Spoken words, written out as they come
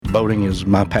boating is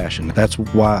my passion. That's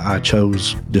why I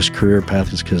chose this career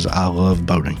path, is because I love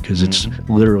boating, because it's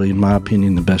literally, in my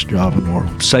opinion, the best job in the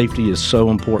world. Safety is so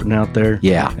important out there.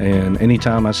 Yeah. And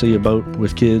anytime I see a boat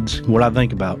with kids, what I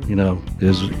think about,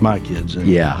 is my kids.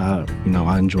 And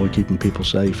I enjoy keeping people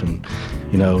safe, and,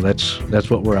 that's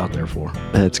what we're out there for.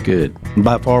 That's good.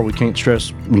 By far, we can't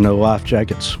stress, life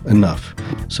jackets enough.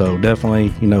 So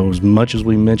definitely, as much as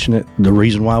we mention it, the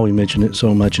reason why we mention it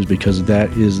so much is because that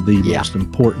is the most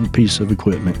important piece of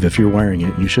equipment. If you're wearing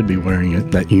it, you should be wearing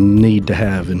it, that you need to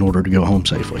have in order to go home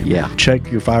safely. Yeah.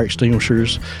 Check your fire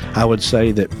extinguishers. I would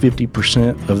say that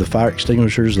 50% of the fire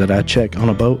extinguishers that I check on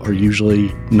a boat are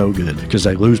usually no good, because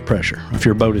they lose pressure. If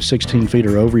your boat is 16 feet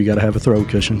or over, you got to have a throw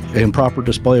cushion and proper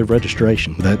display of registration.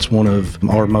 That's one of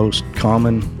our most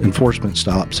common enforcement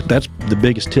stops. That's the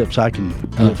biggest tips I can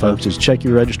give folks, is check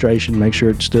your registration, make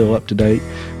sure it's still up to date,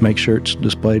 make sure it's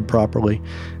displayed properly,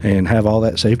 and have all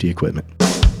that safety equipment.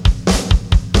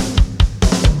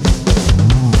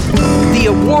 The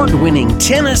award-winning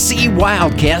Tennessee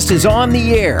Wildcast is on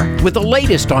the air with the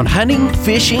latest on hunting,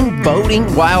 fishing,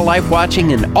 boating, wildlife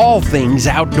watching, and all things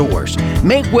outdoors.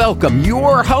 Make welcome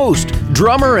your host,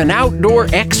 drummer and outdoor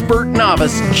expert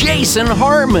novice, Jason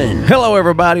Harmon. Hello,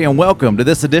 everybody, and welcome to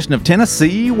this edition of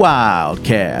Tennessee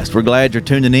Wildcast. We're glad you're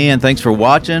tuning in. Thanks for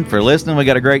watching, for listening. We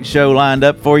got a great show lined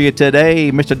up for you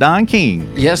today, Mr. Don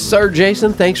King. Yes, sir,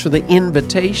 Jason. Thanks for the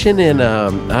invitation, and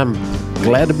I'm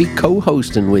glad to be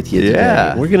co-hosting with you today.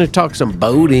 Yeah. We're going to talk some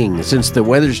boating, since the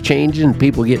weather's changing,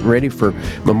 people getting ready for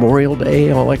Memorial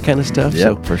Day, all that kind of stuff. Yep,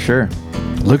 so for sure.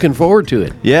 Looking forward to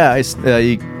it. Yeah,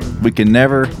 we can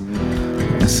never...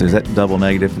 Is that double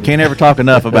negative? We can't ever talk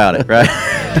enough about it, right?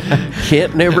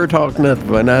 Can't never talk enough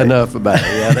about it.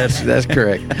 Yeah, that's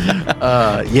correct.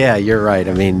 Yeah, you're right.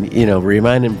 I mean,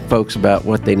 reminding folks about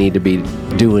what they need to be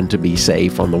doing to be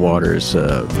safe on the water is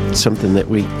something that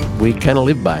we kind of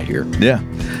live by here. Yeah.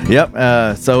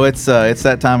 Yep. So it's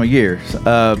that time of year.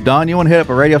 Don, you want to hit up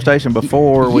a radio station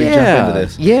before we jump into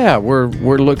this? Yeah, we're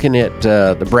looking at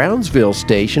the Brownsville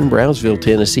station, Brownsville,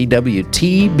 Tennessee,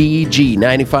 WTBG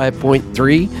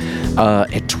 95.3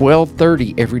 at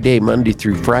 12:30 every day, Monday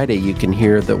through Friday. You can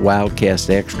hear the Wildcast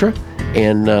Extra,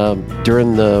 and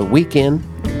during the weekend,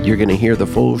 you're going to hear the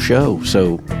full show.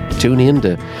 So tune in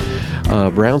to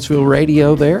Brownsville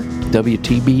Radio there,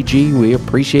 WTBG. We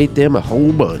appreciate them a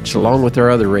whole bunch, along with our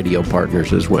other radio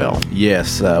partners as well.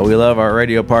 Yes, we love our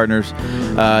radio partners.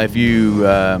 If you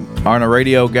aren't a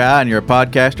radio guy and you're a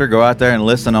podcaster, go out there and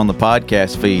listen on the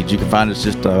podcast feeds. You can find us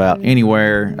just about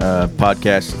anywhere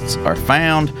podcasts are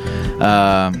found.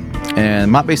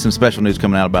 And might be some special news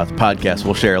coming out about the podcast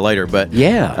we'll share later. But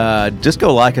just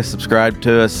go like us, subscribe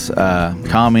to us,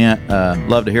 comment.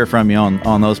 Love to hear from you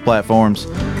on those platforms.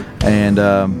 And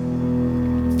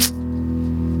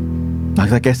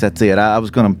I guess that's it. I was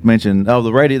going to mention the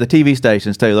TV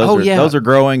stations too. Those are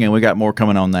growing, and we got more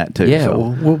coming on that too. Yeah,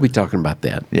 so we'll be talking about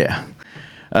that. Yeah.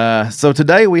 So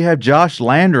today we have Josh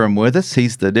Landrum with us.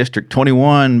 He's the District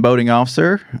 21 boating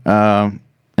officer.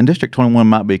 And District 21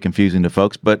 might be confusing to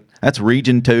folks, but that's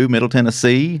Region 2, Middle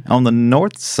Tennessee, on the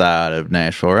north side of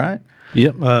Nashville, right?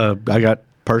 Yep. I got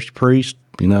Percy Priest,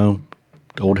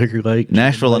 Old Hickory Lake.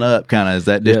 Nashville and up, kind of, is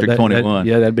that District 21?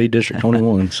 That'd be District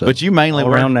 21. So but you mainly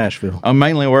work around Nashville. I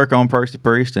mainly work on Percy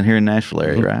Priest and here in Nashville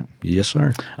area, right? Yes,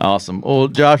 sir. Awesome. Well,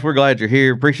 Josh, we're glad you're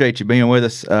here. Appreciate you being with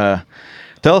us.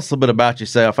 Tell us a little bit about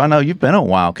yourself. I know you've been on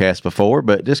Wildcast before,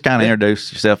 but just kind of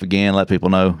introduce yourself again, let people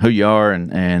know who you are,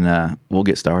 and we'll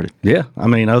get started. Yeah, I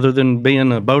mean, other than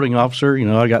being a boating officer,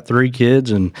 I got 3 kids,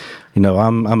 and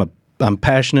I'm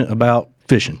passionate about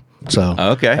fishing. So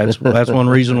that's one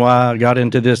reason why I got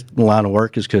into this line of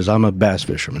work, is because I'm a bass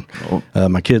fisherman.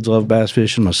 My kids love bass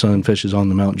fishing. My son fishes on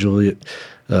the Mount Juliet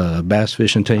bass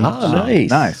fishing team. Oh,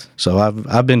 nice. So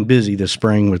I've been busy this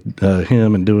spring with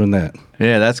him and doing that.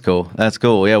 Yeah, that's cool.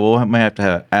 Yeah, we may have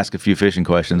to ask a few fishing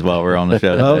questions while we're on the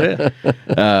show. Oh,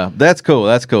 yeah. That's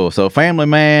cool. So family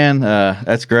man,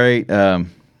 that's great.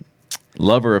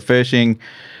 Lover of fishing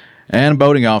and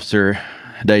boating officer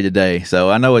day to day. So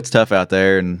I know it's tough out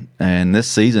there, and this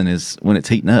season is when it's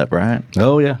heating up, right?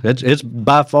 Oh, yeah. It's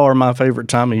by far my favorite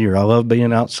time of year. I love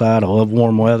being outside. I love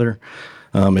warm weather.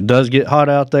 It does get hot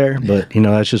out there, but,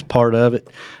 that's just part of it.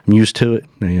 I'm used to it,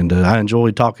 and I enjoy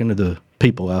talking to the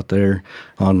people out there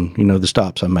on, the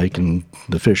stops I make and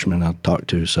the fishermen I talk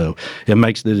to. So it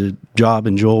makes the job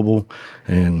enjoyable,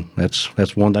 and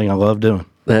that's one thing I love doing.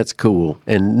 That's cool.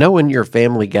 And knowing you're a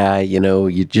family guy,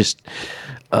 you just...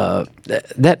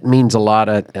 that means a lot,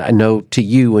 I know, to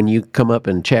you when you come up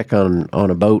and check on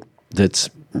a boat that's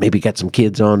maybe got some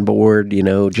kids on board,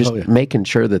 just making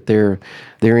sure that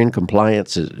they're in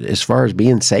compliance as far as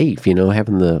being safe,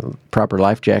 having the proper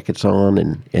life jackets on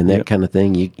and that kind of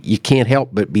thing. You can't help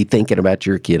but be thinking about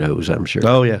your kiddos, I'm sure.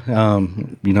 Oh, yeah.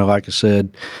 Like I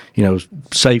said,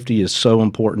 safety is so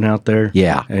important out there.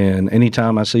 Yeah. And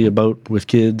anytime I see a boat with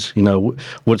kids,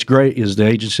 what's great is the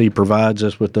agency provides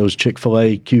us with those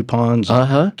Chick-fil-A coupons.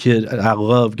 I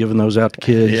love giving those out to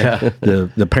kids. Yeah.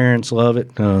 The parents love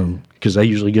it because they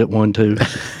usually get one too.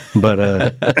 But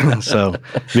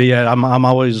I'm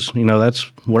always, that's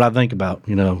what I think about,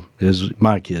 is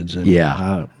my kids.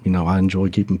 And I enjoy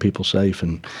keeping people safe,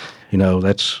 and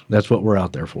that's what we're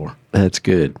out there for. That's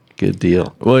good. Good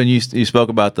deal. Well, and you spoke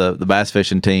about the bass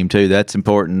fishing team too. That's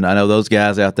important. I know those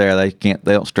guys out there, they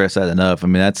don't stress that enough. I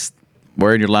mean, that's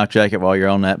wearing your life jacket while you're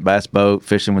on that bass boat,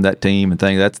 fishing with that team and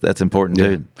things. That's important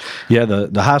too. Yeah,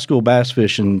 the high school bass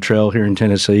fishing trail here in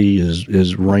Tennessee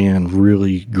is ran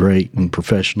really great and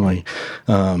professionally.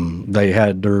 They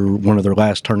had one of their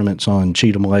last tournaments on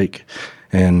Cheatham Lake,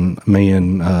 and me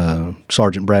and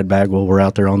Sergeant Brad Bagwell were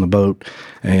out there on the boat,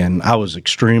 and I was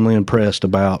extremely impressed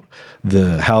about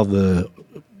how the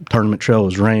tournament trail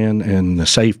was ran and the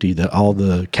safety that all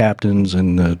the captains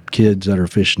and the kids that are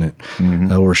fishing it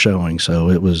were showing. So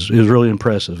it was really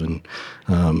impressive, and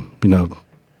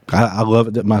I love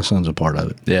it that my son's a part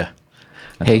of it. Yeah.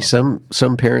 Hey, some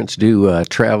parents do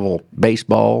travel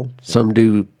baseball, some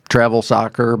do travel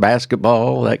soccer,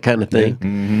 basketball, that kind of thing.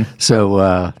 Mm-hmm.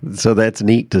 So that's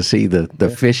neat to see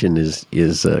the fishing is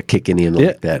kicking in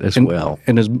like that as well.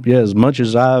 And as much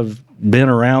as I've been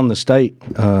around the state,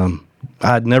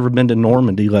 I'd never been to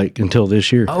Normandy Lake until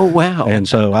this year. Oh, wow. And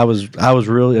so I was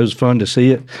really, it was fun to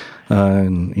see it.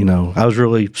 And I was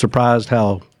really surprised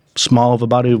how small of a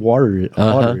body of water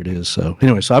it is. So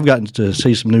anyway, I've gotten to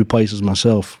see some new places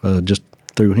myself just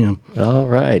through him. All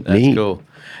right. That's neat. Cool.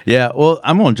 Yeah, well,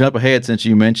 I'm going to jump ahead since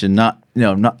you mentioned not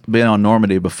being on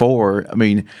Normandy before. I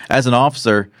mean, as an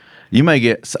officer, you may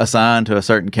get assigned to a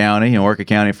certain county and work a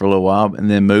county for a little while and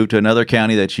then move to another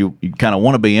county that you kind of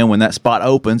want to be in when that spot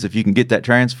opens, if you can get that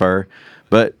transfer.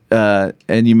 But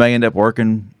and you may end up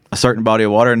working a certain body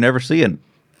of water and never seeing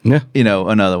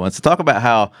another one. So talk about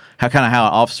how an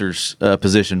officer's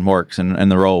position works and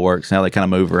the role works and how they kind of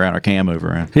move around or can move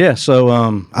around. Yeah,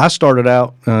 so I started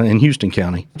out in Houston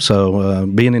County. So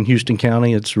being in Houston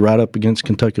County, it's right up against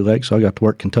Kentucky Lake, so I got to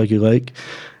work Kentucky Lake.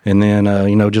 And then,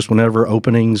 just whenever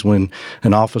openings, when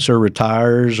an officer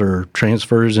retires or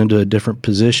transfers into a different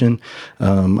position,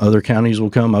 other counties will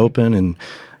come open. And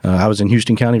I was in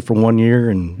Houston County for 1 year,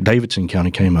 and Davidson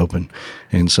County came open.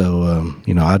 And so,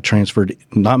 I transferred.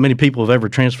 Not many people have ever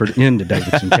transferred into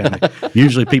Davidson County.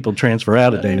 Usually people transfer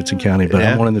out of Davidson County, but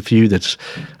I'm one of the few that's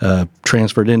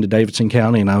transferred into Davidson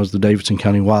County, and I was the Davidson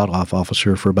County Wildlife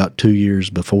Officer for about 2 years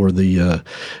before the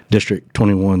District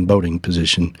 21 boating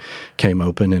position came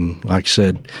open. And like I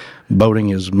said,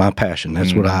 boating is my passion.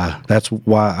 That's that's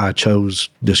why I chose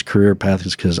this career path,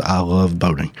 is because I love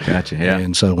boating. Gotcha. Yeah.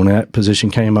 And so when that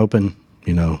position came open,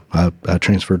 I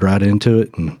transferred right into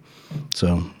it, and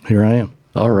so here I am.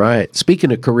 All right.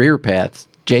 Speaking of career paths,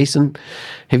 Jason,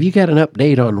 have you got an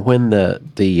update on when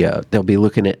they'll be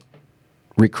looking at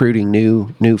recruiting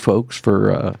new folks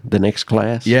for the next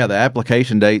class? Yeah, the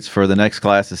application dates for the next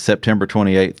class is September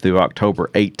 28th through October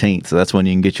 18th. So that's when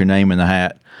you can get your name in the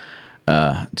hat.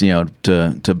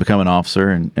 To become an officer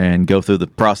and go through the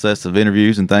process of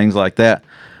interviews and things like that.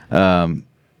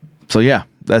 So yeah,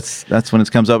 that's when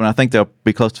it comes up, and I think there'll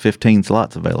be close to 15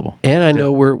 slots available. And I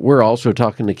know we're also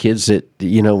talking to kids that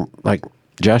like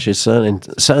Josh's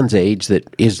son's age that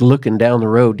is looking down the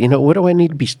road. What do I need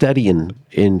to be studying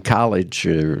in college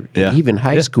or even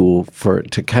high school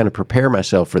to kind of prepare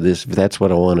myself for this, if that's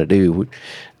what I want to do?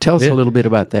 Tell us a little bit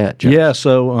about that, Josh. Yeah.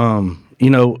 So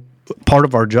part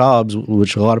of our jobs,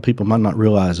 which a lot of people might not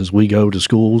realize, is we go to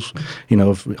schools,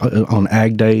 on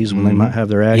ag days when they might have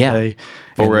their ag day.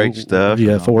 4-H stuff.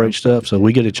 Yeah, 4-H stuff. So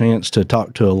we get a chance to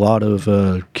talk to a lot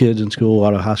of kids in school, a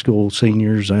lot of high school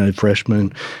seniors,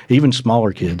 freshmen, even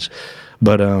smaller kids.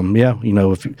 But,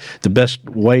 if the best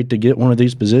way to get one of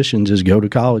these positions is go to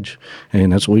college.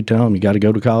 And that's what we tell them. You got to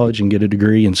go to college and get a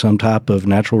degree in some type of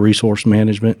natural resource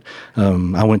management.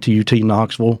 I went to UT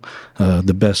Knoxville,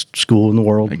 the best school in the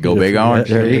world. Go Big Orange.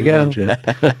 There you go.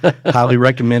 Highly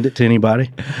recommend it to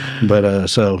anybody. But,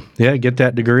 get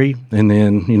that degree and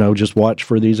then, just watch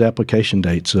for these application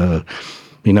dates.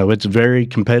 It's very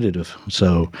competitive.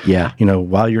 So,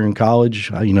 while you're in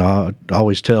college, I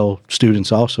always tell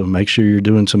students also, make sure you're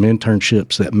doing some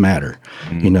internships that matter.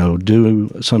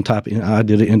 Do some type I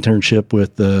did an internship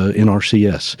with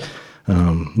NRCS.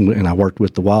 And I worked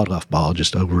with the wildlife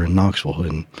biologist over in Knoxville,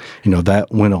 and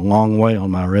that went a long way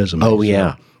on my resume. Oh,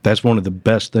 yeah. So that's one of the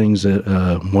best things that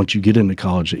once you get into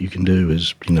college that you can do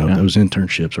is those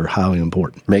internships are highly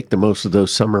important. Make the most of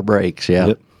those summer breaks.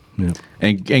 Yeah. Yep.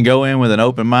 And go in with an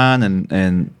open mind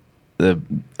and the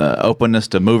openness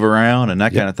to move around and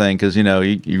that kind of thing, because you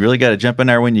really got to jump in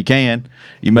there when you can.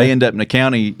 You may end up in a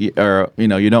county or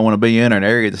you don't want to be in, or an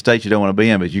area of the state you don't want to be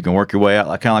in, but you can work your way out,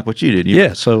 kind of like what you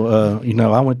did. So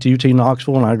I went to UT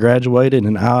Knoxville and I graduated,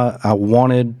 and I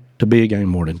wanted to be a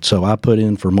game warden, so I put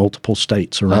in for multiple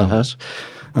states around us.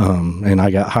 And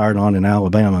I got hired on in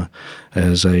Alabama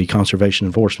as a conservation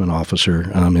enforcement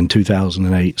officer in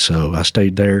 2008. So I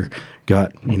stayed there,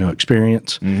 got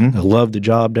experience. I loved the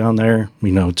job down there.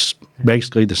 It's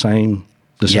basically the same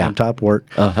type of work.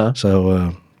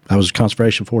 So I was a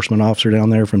conservation enforcement officer down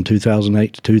there from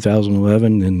 2008 to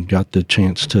 2011, and got the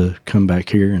chance to come back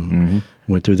here and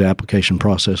went through the application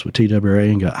process with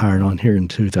TWRA and got hired on here in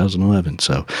 2011.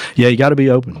 So, you got to be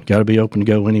open. Got to be open to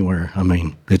go anywhere. I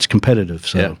mean, it's competitive.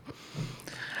 So, yeah.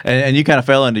 And you kind of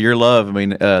fell into your love. I mean,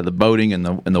 the boating and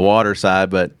the water side,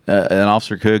 but an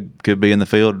officer could be in the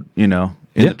field,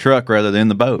 in the truck rather than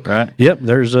the boat, right? Yep.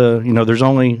 There's there's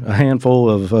only a handful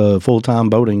of full-time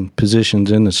boating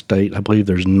positions in the state. I believe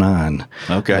there's 9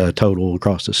 total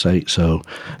across the state. So,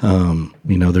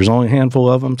 there's only a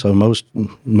handful of them. So most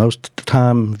of the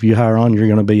time, if you hire on, you're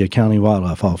going to be a county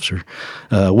wildlife officer,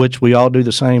 which we all do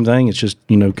the same thing. It's just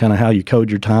kind of how you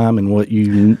code your time and what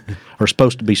you are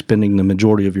supposed to be spending the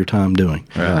majority of your time doing.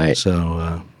 Right.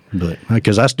 So. But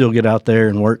because I still get out there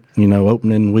and work,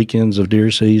 opening weekends of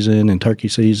deer season and turkey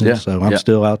season, so I'm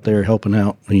still out there helping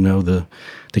out, the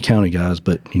county guys.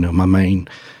 But my main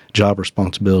job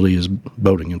responsibility is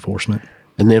boating enforcement.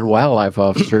 And then wildlife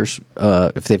officers,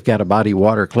 if they've got a body of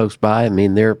water close by, I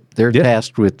mean, they're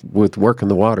tasked with working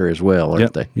the water as well,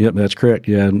 aren't they? Yep, that's correct.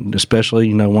 Yeah, and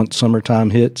especially once summertime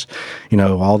hits,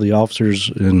 all the officers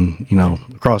and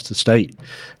across the state,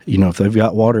 if they've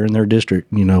got water in their district,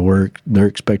 they're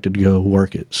expected to go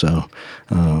work it. So,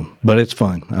 but it's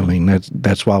fun. I mean,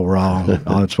 that's why we're all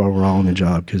on the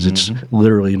job, because it's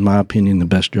literally, in my opinion, the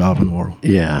best job in the world.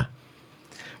 Yeah.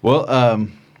 Well,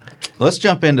 let's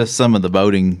jump into some of the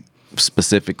boating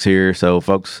specifics here, so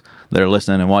folks that are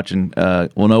listening and watching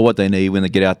will know what they need when they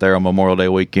get out there on Memorial Day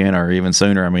weekend, or even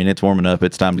sooner. I mean, it's warming up.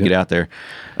 It's time to get out there.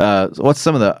 What's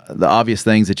some of the obvious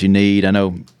things that you need? I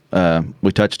know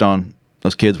we touched on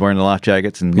those kids wearing the life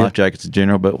jackets and life jackets in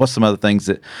general, but what's some other things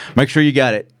that make sure you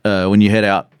got it when you head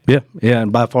out? Yeah,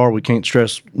 and by far we can't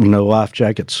stress life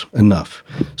jackets enough.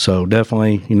 So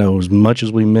definitely, as much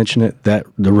as we mention it, that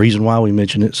the reason why we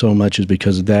mention it so much is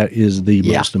because that is the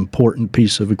most important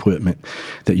piece of equipment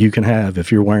that you can have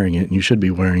if you're wearing it, and you should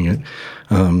be wearing it.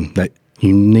 That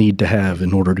you need to have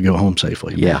in order to go home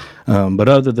safely. Yeah. But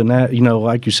other than that,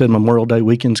 like you said, Memorial Day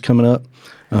weekend's coming up.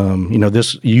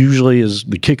 This usually is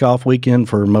the kickoff weekend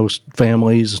for most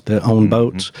families that own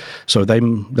boats. So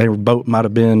their boat might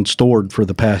have been stored for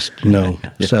the past,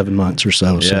 7 months or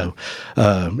so. So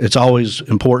it's always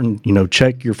important,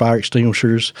 check your fire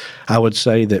extinguishers. I would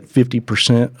say that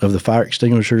 50% of the fire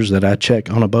extinguishers that I check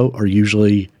on a boat are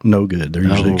usually no good. They're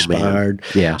usually expired.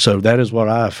 Man. Yeah. So that is what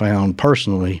I found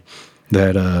personally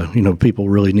that people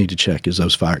really need to check is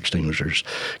those fire extinguishers,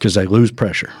 because they lose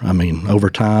pressure. I mean, over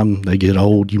time they get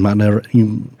old. You might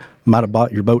have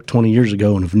bought your boat 20 years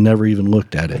ago and have never even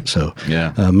looked at it. So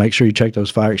make sure you check those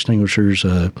fire extinguishers.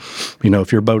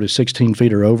 If your boat is 16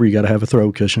 feet or over, you got to have a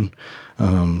throw cushion.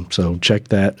 So check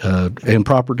that, and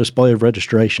proper display of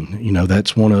registration.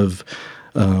 That's one of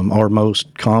our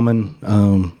most common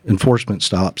enforcement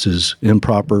stops is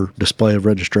improper display of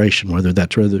registration, whether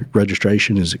the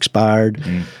registration is expired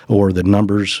or the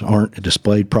numbers aren't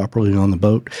displayed properly on the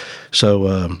boat.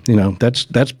 So, that's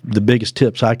the biggest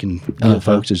tips I can give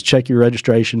folks is check your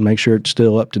registration, make sure it's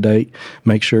still up to date,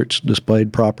 make sure it's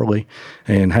displayed properly,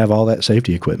 and have all that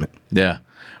safety equipment. Yeah.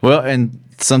 Well, and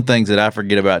some things that I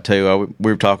forget about too,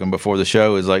 we were talking before the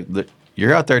show, is like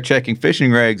you're out there checking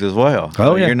fishing rigs as well.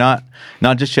 Oh, yeah. You're not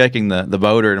just checking the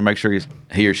boater to make sure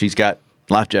he or she's got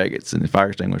life jackets and fire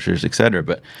extinguishers, et cetera.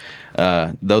 But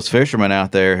those fishermen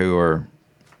out there who are,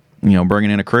 bringing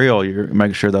in a creel, you're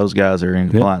making sure those guys are in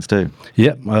compliance too.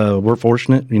 Yep. We're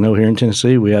fortunate, here in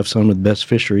Tennessee, we have some of the best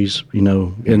fisheries,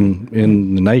 in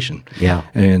the nation. Yeah.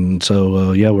 And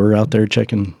so, we're out there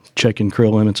checking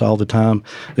creel limits all the time.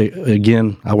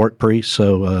 Again, I work priest,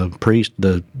 so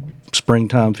the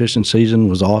springtime fishing season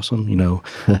was awesome.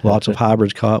 Lots of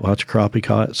hybrids caught, lots of crappie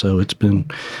caught. So it's been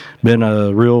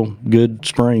a real good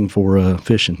spring for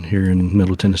fishing here in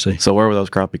Middle Tennessee. So where were those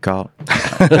crappie caught?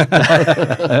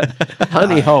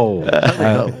 Honey hole.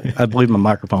 I believe my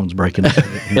microphone's breaking up.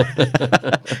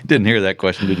 Didn't hear that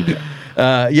question, did you?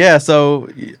 Yeah, so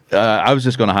I was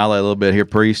just going to highlight a little bit here,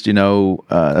 Priest.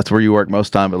 That's where you work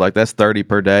most time, but like that's 30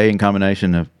 per day in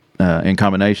combination of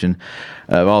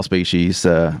all species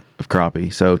of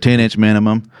crappie. So 10-inch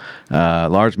minimum,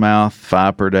 largemouth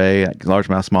 5 per day,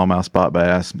 largemouth, smallmouth, spot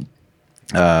bass.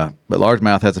 But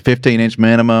largemouth has a 15-inch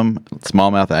minimum,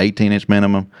 smallmouth an 18-inch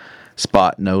minimum,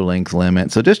 spot no length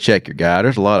limit. So just check your guide.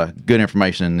 There's a lot of good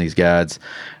information in these guides.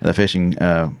 The fishing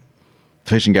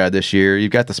guide this year.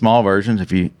 You've got the small versions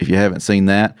if you haven't seen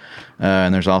that,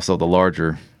 and there's also the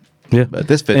larger. Yeah, but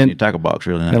this fits in your tackle box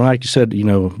really nice. And like you said,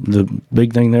 the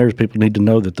big thing there is people need to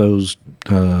know that those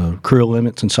creel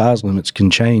limits and size limits can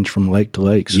change from lake to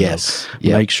lake. So yes.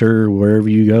 Yep. Make sure wherever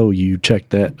you go, you check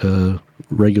that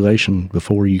regulation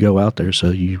before you go out there, so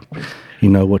you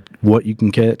know what you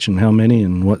can catch and how many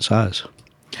and what size.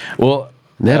 Well,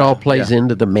 that all plays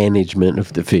into the management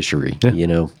of the fishery.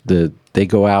 Yeah. They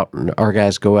go out, and our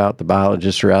guys go out. The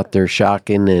biologists are out there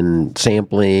shocking and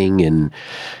sampling, and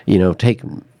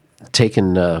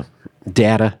taking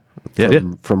data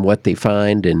from what they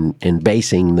find and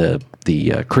basing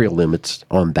the creel limits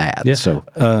on that. Yeah. So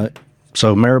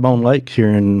Marrowbone Lake here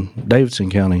in Davidson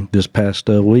County this past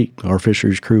week, our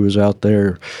fisheries crew was out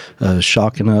there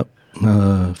shocking up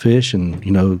fish, and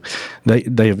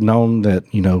they have known that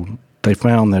they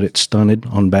found that it's stunted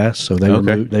on bass, so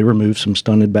they removed some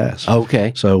stunted bass.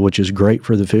 Okay. So which is great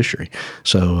for the fishery.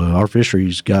 So our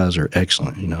fisheries guys are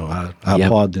excellent. I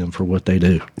applaud them for what they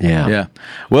do. Yeah. Yeah.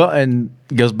 Well, and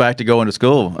it goes back to going to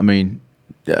school. I mean,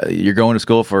 you're going to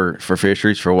school for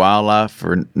fisheries, for wildlife,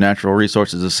 for natural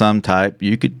resources of some type.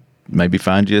 You could maybe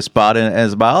find you a spot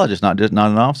as a biologist, not an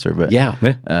officer. But yeah.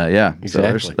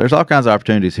 Exactly. So there's all kinds of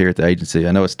opportunities here at the agency.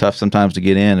 I know it's tough sometimes to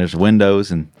get in. There's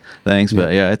windows and things,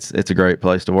 but it's a great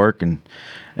place to work, and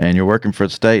you're working for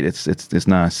the state. It's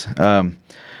nice.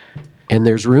 And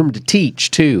there's room to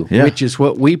teach, too, which is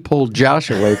what we pulled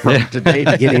Josh away from today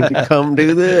to get him to come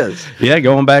do this. Yeah,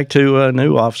 going back to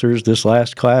new officers, this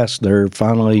last class, they're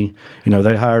finally,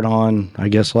 they hired on, I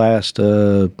guess, last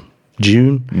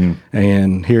June,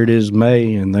 and here it is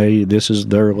May, and this is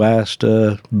their last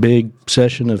big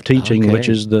session of teaching, which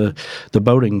is the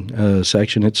boating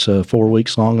section. It's 4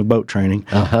 weeks long of boat training.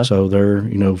 So they're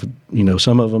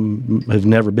some of them have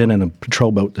never been in a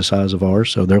patrol boat the size of ours,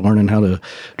 so they're learning how to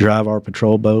drive our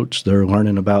patrol boats. They're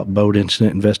learning about boat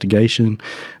incident investigation.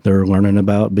 They're learning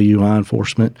about BUI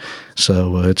enforcement.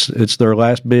 So it's their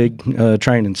last big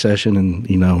training session, and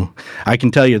I can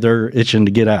tell you they're itching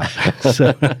to get out.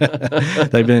 So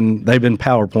they've been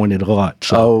PowerPointed a lot.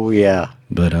 So. Oh yeah.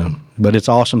 But it's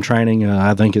awesome training.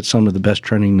 I think it's some of the best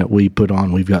training that we put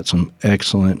on. We've got some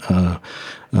excellent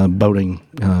boating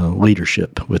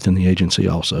leadership within the agency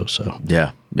also. So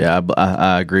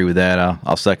I agree with that.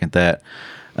 I'll second that.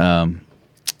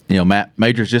 Matt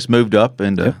Major's just moved up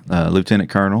into lieutenant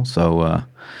colonel, so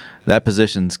that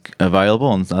position's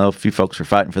available, and a few folks are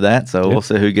fighting for that. So we'll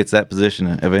see who gets that position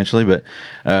eventually. But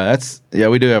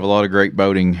we do have a lot of great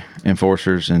boating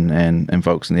enforcers and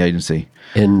folks in the agency.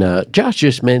 And Josh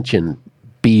just mentioned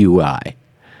BUI,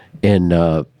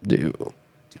 and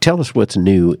tell us what's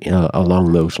new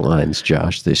along those lines,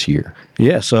 Josh, this year.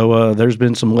 Yeah, so there's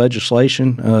been some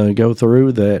legislation go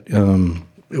through that,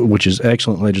 which is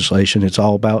excellent legislation. It's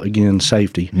all about, again,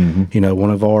 safety. Mm-hmm. One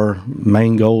of our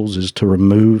main goals is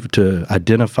to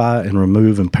identify and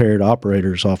remove impaired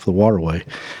operators off the waterway.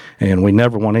 And we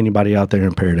never want anybody out there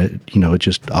impaired. It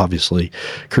just obviously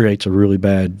creates a really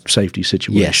bad safety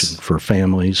situation for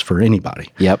families, for anybody.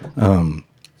 Yep.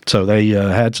 So they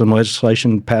had some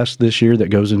legislation passed this year that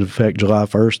goes into effect July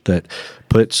 1st that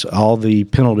puts all the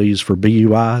penalties for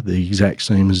BUI the exact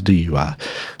same as DUI.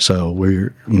 So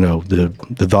we're,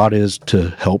 the thought is to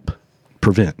help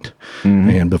prevent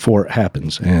and before it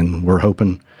happens. And we're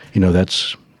hoping,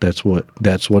 that's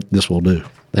what this will do.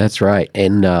 That's right.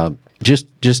 And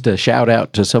just a shout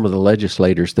out to some of the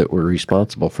legislators that were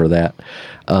responsible for that.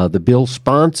 The bill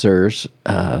sponsors,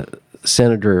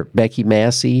 Senator Becky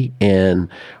Massey, and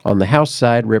on the House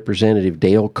side, Representative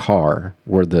Dale Carr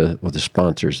were the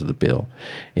sponsors of the bill.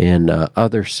 And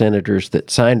other senators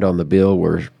that signed on the bill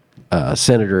were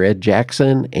Senator Ed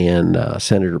Jackson and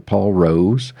Senator Paul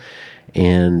Rose,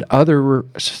 and other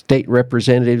state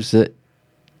representatives that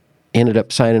ended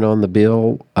up signing on the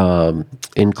bill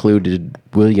included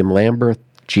William Lambert,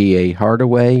 G.A.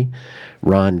 Hardaway,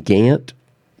 Ron Gant,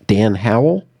 Dan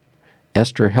Howell,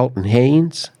 Esther Helton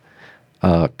Haynes,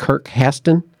 Kirk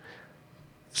Haston,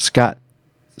 Scott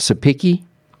Sapicki,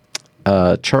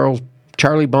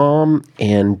 Charlie Baum,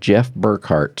 and Jeff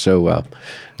Burkhart. So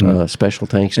special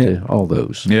thanks to all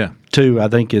those. Yeah. Too, I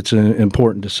think it's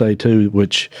important to say too,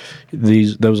 which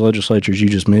those legislatures you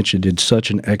just mentioned did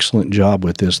such an excellent job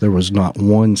with this. There was not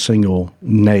one single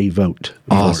nay vote.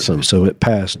 Awesome. So it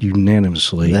passed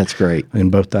unanimously. That's great. In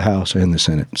both the House and the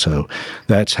Senate. So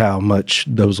that's how much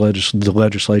the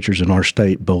legislatures in our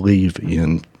state believe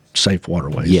in safe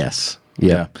waterways. Yes.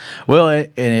 Yeah. Well,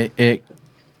 it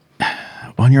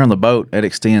when you're on the boat, it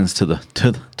extends to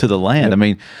the land. Yep. I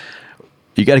mean,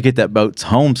 you got to get that boat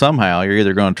home somehow. You're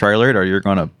either going to trailer it or you're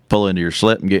going to pull into your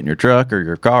slip and get in your truck or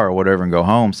your car or whatever and go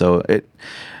home. So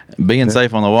being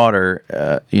safe on the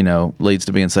water, leads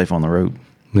to being safe on the road.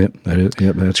 Yep,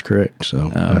 that's correct. So,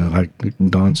 like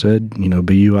Don said,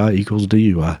 BUI equals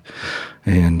DUI,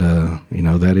 and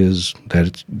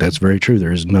that's very true.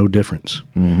 There is no difference.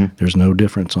 Mm-hmm. There's no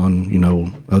difference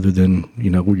on other than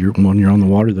when you're on the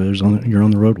water, you're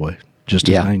on the roadway, just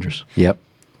as dangerous. Yep.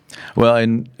 Well,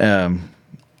 and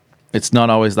it's not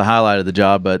always the highlight of the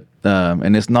job, but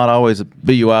and it's not always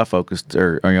BUI focused,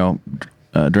 or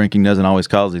drinking doesn't always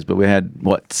cause these. But we had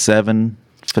 7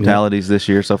 fatalities this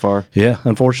year so far? Yeah,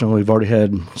 unfortunately, we've already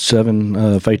had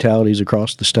 7 fatalities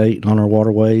across the state on our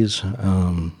waterways.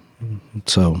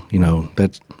 So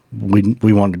that's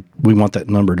we want that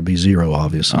number to be 0,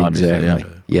 obviously.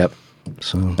 Exactly. Yeah. Yep.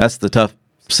 So that's the tough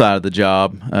side of the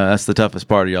job. That's the toughest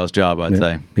part of y'all's job, I'd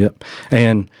say. Yep.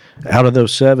 And out of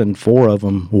those 7, 4 of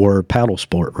them were paddle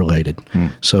sport related.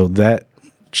 So that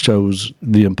shows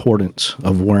the importance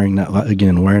of wearing that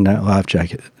life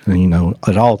jacket,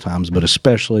 at all times, but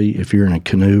especially if you're in a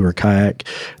canoe or kayak.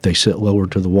 They sit lower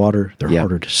to the water. They're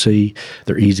harder to see.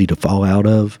 They're easy to fall out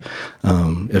of.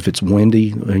 If it's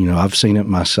windy,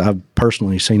 I've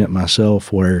personally seen it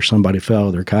myself where somebody fell out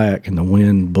of their kayak and the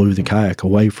wind blew the kayak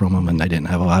away from them and they didn't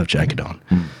have a life jacket on.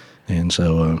 And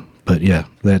so, but yeah,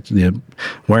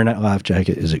 wearing that life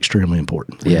jacket is extremely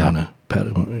important. On a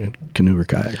canoe or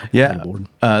kayak. Yeah.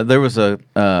 There was a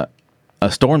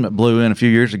storm that blew in a few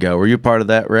years ago. Were you part of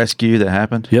that rescue that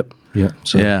happened? Yep. Yeah.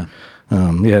 So,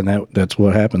 and that's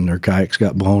what happened. Their kayaks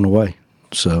got blown away.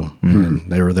 So and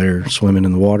they were there swimming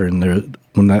in the water, and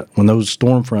when those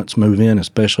storm fronts move in,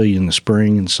 especially in the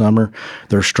spring and summer,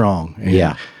 they're strong.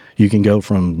 And you can go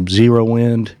from 0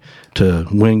 wind to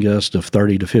wind gusts of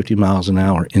 30 to 50 miles an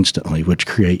hour instantly, which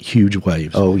create huge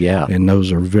waves. Oh, yeah. And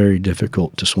those are very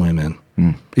difficult to swim in,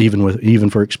 even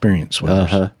for experienced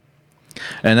swimmers. Uh-huh.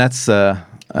 And that's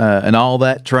and all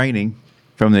that training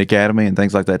from the academy and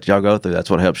things like that y'all go through, that's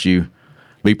what helps you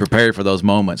be prepared for those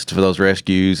moments, for those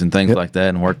rescues and things like that,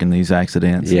 and working these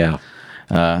accidents. Yeah.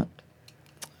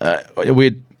 We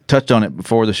had touched on it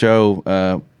before the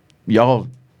show. Y'all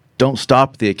don't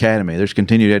stop at the academy. There's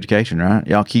continued education, right?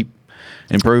 Y'all keep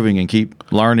improving and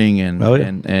keep learning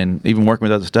and even working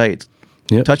with other states.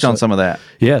 Yep. Touch on some of that.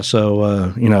 Yeah.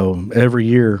 So, every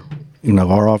year,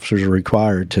 our officers are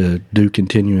required to do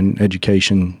continuing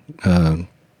education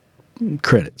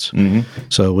credits.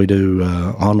 So we do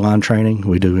online training,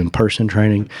 we do in-person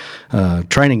training.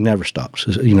 Training never stops.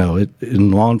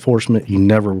 In law enforcement, you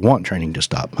never want training to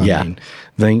stop. I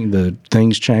mean, the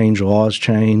things change, laws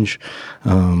change,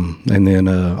 and then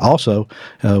also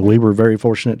we were very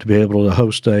fortunate to be able to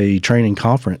host a training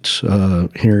conference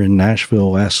here in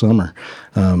Nashville last summer.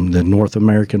 The North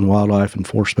American Wildlife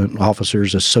Enforcement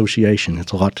Officers Association.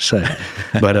 It's a lot to say,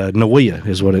 but NWIA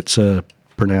is what it's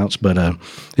pronounced, but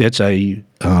it's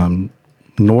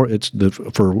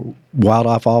for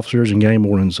wildlife officers and game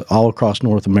wardens all across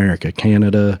North America,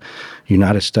 Canada,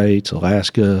 United States,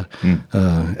 Alaska,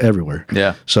 everywhere.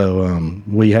 Yeah. So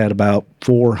we had about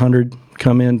 400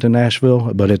 come into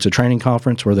Nashville, but it's a training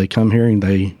conference where they come here and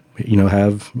they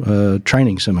have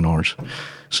training seminars.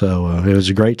 So it was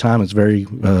a great time. It's very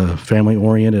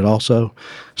family-oriented also.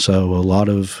 So a lot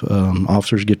of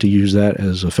officers get to use that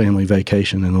as a family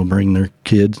vacation, and they'll bring their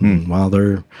kids. And while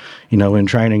they're, in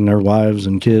training, their wives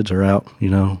and kids are out,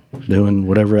 doing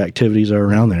whatever activities are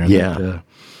around there. Yeah. But,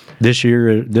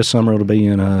 this summer it'll be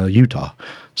in Utah.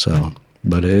 So,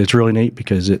 but it's really neat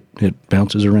because it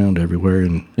bounces around everywhere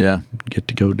and get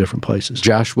to go different places.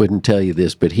 Josh wouldn't tell you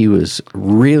this, but he was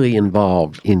really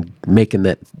involved in making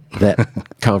that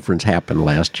conference happen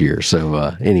last year.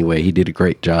 So anyway, he did a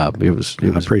great job. It was I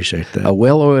appreciate that. A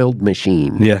well-oiled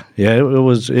machine. Yeah.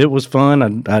 It was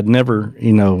fun. I'd never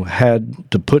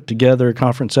had to put together a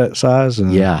conference that size.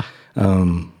 And,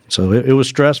 so it was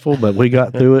stressful, but we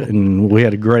got through it, and we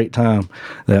had a great time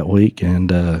that week.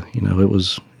 And it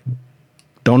was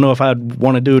don't know if I'd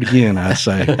want to do it again. I'd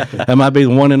say that might be the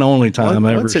one and only time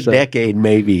ever. Once a decade,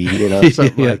 maybe,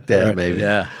 something like that, right. maybe.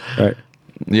 Yeah. Right.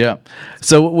 Yeah.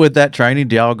 So with that training,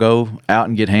 do y'all go out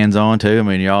and get hands-on too? I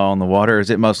mean, y'all on the water, or is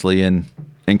it mostly in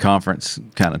conference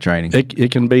kind of training?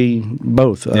 It can be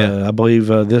both. Yeah. I believe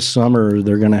this summer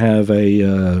they're going to have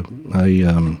a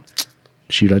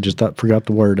shoot. I just forgot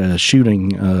the word.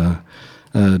 Shooting.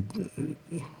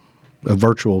 A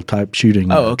virtual type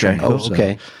shooting. Oh, okay. training.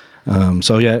 Okay.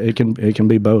 So yeah, it can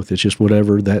be both. It's just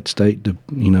whatever that state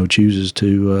chooses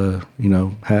to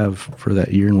have for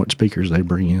that year and what speakers they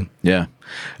bring in. Yeah.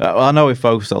 Well, I know we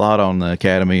focus a lot on the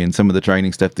academy and some of the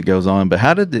training stuff that goes on, but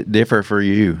how did it differ for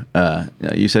you?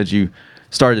 You said you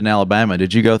started in Alabama.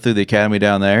 Did you go through the academy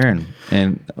down there,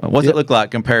 and what's it look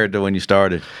like compared to when you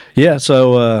started? Yeah,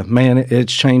 so man,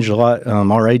 it's changed a lot.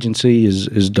 Our agency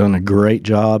has done a great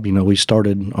job. We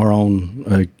started our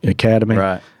own academy,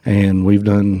 Right. and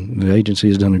the agency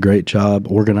has done a great job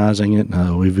organizing it.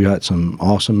 We've got some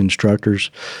awesome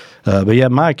instructors. But yeah,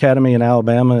 my academy in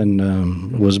Alabama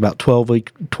was about 12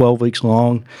 weeks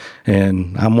long,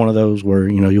 and I'm one of those where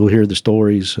you'll hear the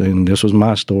stories, and this was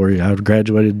my story. I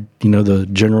graduated, the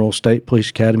General State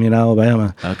Police Academy in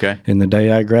Alabama. Okay. And the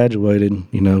day I graduated,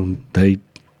 they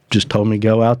just told me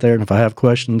go out there, and if I have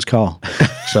questions, call.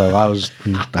 So I was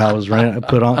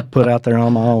put out there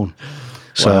on my own.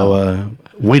 So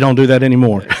we don't do that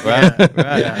anymore. Right.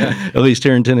 At least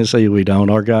here in Tennessee, we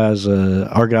don't. Our guys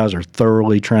are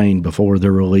thoroughly trained before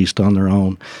they're released on their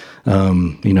own.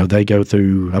 They go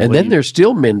through. And then they're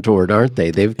still mentored, aren't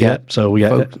they? They've got so we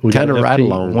got right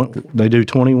along. They do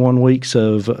 21 weeks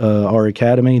of our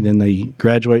academy, then they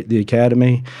graduate the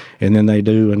academy, and then they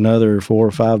do another 4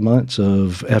 or 5 months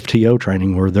of FTO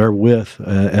training where they're with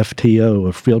FTO,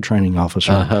 a field training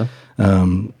officer.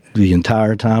 The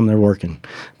entire time they're working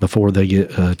before they get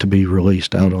to be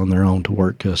released out on their own to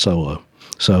work solo.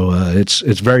 So it's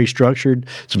very structured.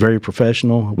 It's very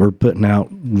professional. We're putting out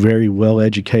very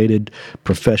well-educated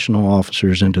professional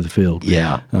officers into the field.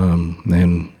 Yeah.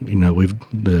 And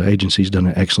the agency's done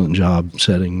an excellent job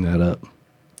setting that up.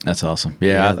 That's awesome.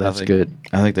 Yeah, I that's think, good.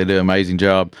 I think they do an amazing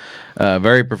job.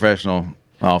 Very professional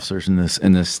officers in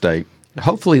this state.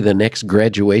 Hopefully the next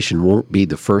graduation won't be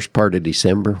the first part of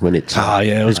December when it's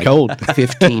it was cold.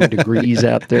 15 degrees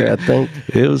out there, I think.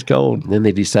 It was cold. And then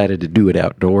they decided to do it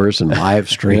outdoors and live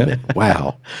stream it.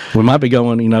 Wow. We might be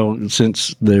going,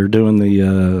 since they're doing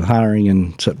the hiring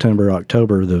in September,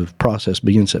 October, the process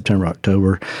begins September,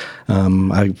 October. From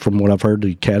what I've heard,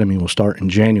 the academy will start in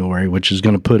January, which is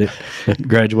going to put it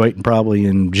graduating probably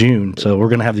in June. So we're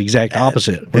going to have the exact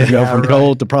opposite. We're going to go from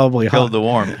cold to probably hot. Cold to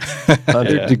warm.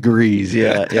 100 degrees.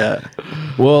 Yeah.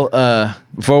 Well,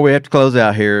 before we have to close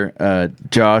out here,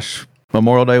 Josh,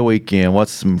 Memorial Day weekend,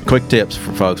 what's some quick tips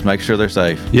for folks? Make sure they're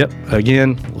safe. Yep.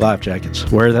 Again, life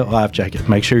jackets. Wear that life jacket.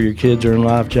 Make sure your kids are in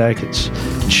life jackets.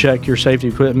 Check your safety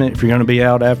equipment. If you're going to be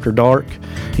out after dark,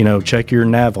 check your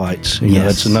nav lights.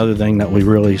 That's another thing that we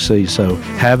really see. So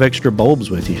have extra bulbs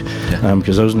with you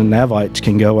because those nav lights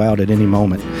can go out at any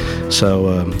moment.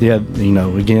 So,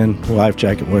 again, life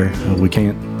jacket wear. We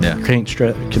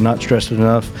cannot stress it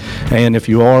enough. And if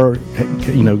you are,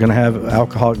 going to have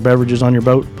alcoholic beverages on your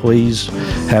boat, please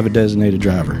have a designated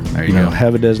driver. There you go.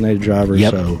 Have a designated driver.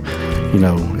 Yep. So,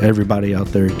 everybody out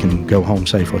there can go home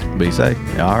safely. Be safe.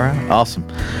 All right. Awesome.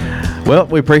 Well,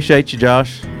 we appreciate you,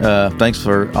 Josh. Thanks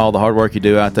for all the hard work you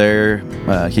do out there,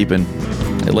 keeping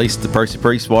at least the Percy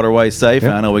Priest waterways safe.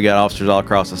 Yep. I know we got officers all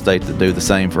across the state that do the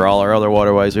same for all our other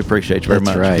waterways. We appreciate you very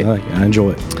much. That's right. I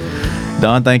enjoy it.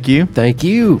 Don, thank you. Thank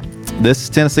you. This is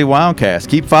Tennessee Wildcast.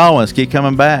 Keep following us. Keep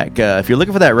coming back. If you're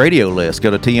looking for that radio list,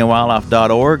 go to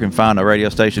tnwildlife.org and find a radio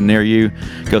station near you.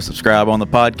 Go subscribe on the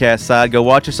podcast side. Go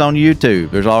watch us on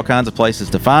YouTube. There's all kinds of places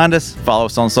to find us. Follow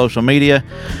us on social media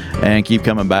and keep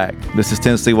coming back. This is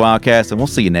Tennessee Wildcast, and we'll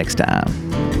see you next time.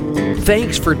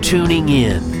 Thanks for tuning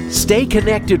in. Stay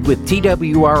connected with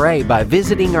TWRA by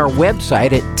visiting our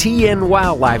website at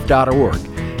tnwildlife.org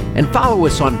and follow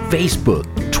us on Facebook,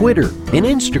 Twitter, and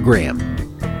Instagram.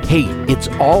 Hey, it's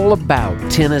all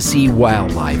about Tennessee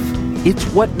wildlife. It's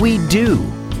what we do.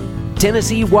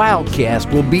 Tennessee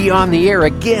Wildcast will be on the air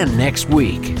again next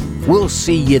week. We'll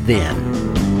see you then.